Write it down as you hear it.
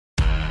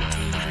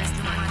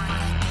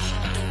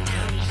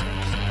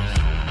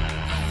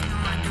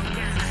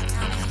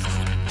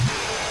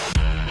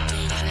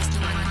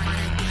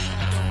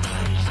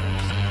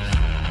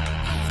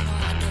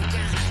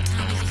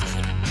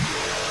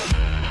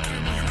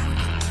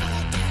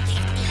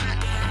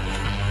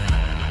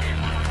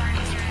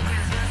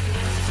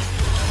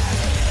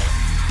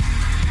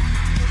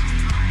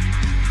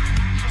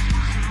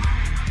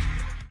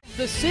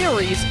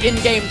series in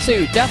Game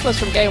 2. Deathless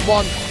from Game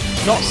 1,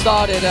 not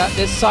started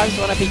this time,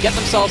 so NIP get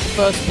themselves the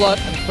first blood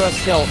and first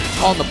kill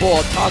on the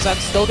board. Tarzan's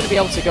still going to be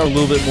able to go a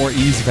little bit more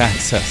ease of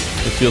access.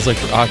 It feels like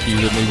for Aki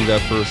that maybe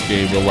that first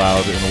game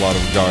allowed in a lot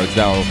of regards.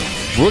 Now,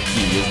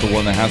 Rookie is the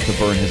one that has to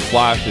burn his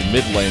flash in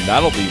mid lane.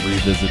 That'll be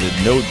revisited,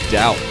 no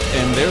doubt.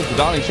 And there's the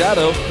Dawning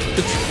Shadow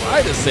to try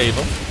to save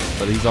him,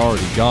 but he's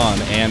already gone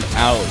and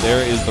out.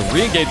 There is the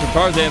re-engage from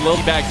Tarzan.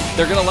 Lily back.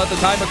 They're going to let the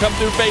timer come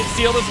through. Fade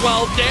sealed as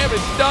well.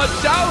 Damage done.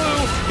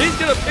 Xiaohu, he's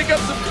going to pick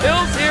up some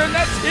kills here, and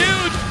that's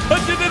huge.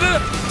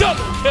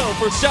 Double kill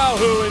for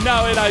Xiaohu, and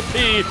now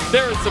NIP,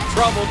 they're in some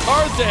trouble.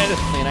 Tarzan.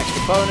 An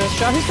extra bonus.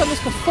 Xiaohu's done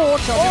this before.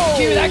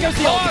 Q, that goes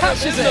the ult,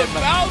 catches him.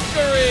 The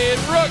Valkyrie,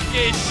 and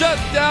Rookie shut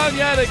down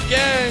yet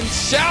again.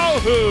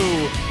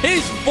 Xiaohu,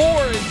 he's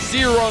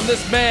 4-0 on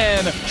this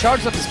man.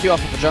 Charges up his Q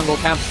off of the jungle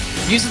camp.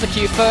 Uses the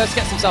Q first,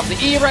 gets himself the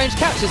E range,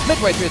 catches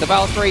midway through the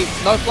Valkyrie.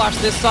 No flash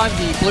this time.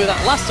 He blew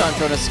that last time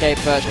for an escape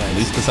version. At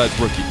least besides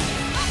Rookie.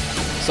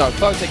 So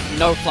Photic,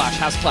 no flash,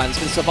 has cleanse,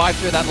 can survive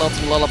through that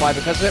lilting lullaby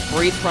because of it.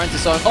 Breathe, trying to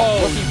zone.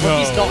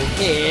 Rookie's not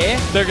here.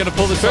 They're going to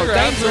pull the trigger,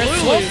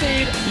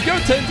 absolutely. You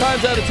go 10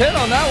 times out of 10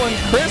 on that one.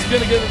 Chris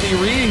going to get the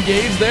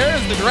re-engage there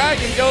as the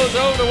dragon goes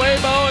over to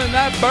Weibo, and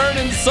that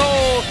burning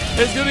soul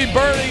is going to be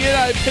burning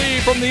NIP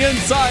from the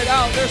inside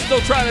out. They're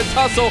still trying to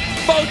tussle.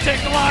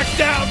 Photic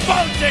locked down.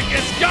 Photic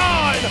is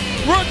gone.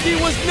 Rookie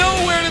was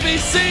nowhere to be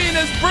seen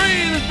as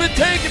Breathe has been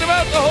taking him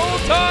out the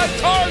whole time.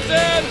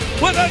 Tarzan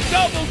with a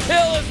double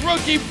kill as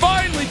Rookie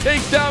finally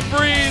takes down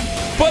Breathe,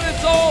 but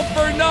it's all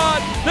for naught.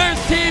 There's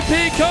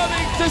TP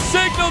coming to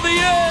signal the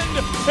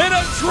end, and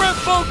a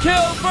triple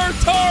kill for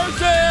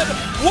Tarzan.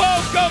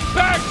 Welcome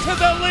back to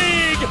the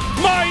league,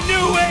 my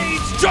new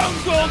age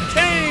jungle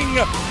king,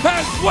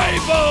 as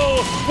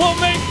Weibo will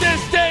make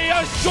this day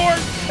a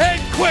short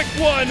and quick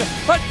one,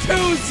 a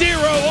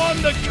 2-0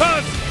 on the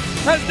cusp,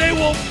 as they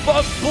will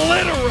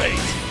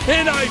obliterate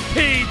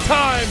NIP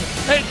time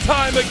and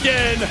time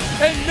again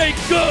and make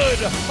good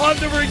on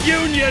the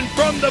reunion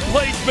from the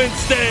placement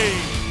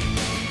stage.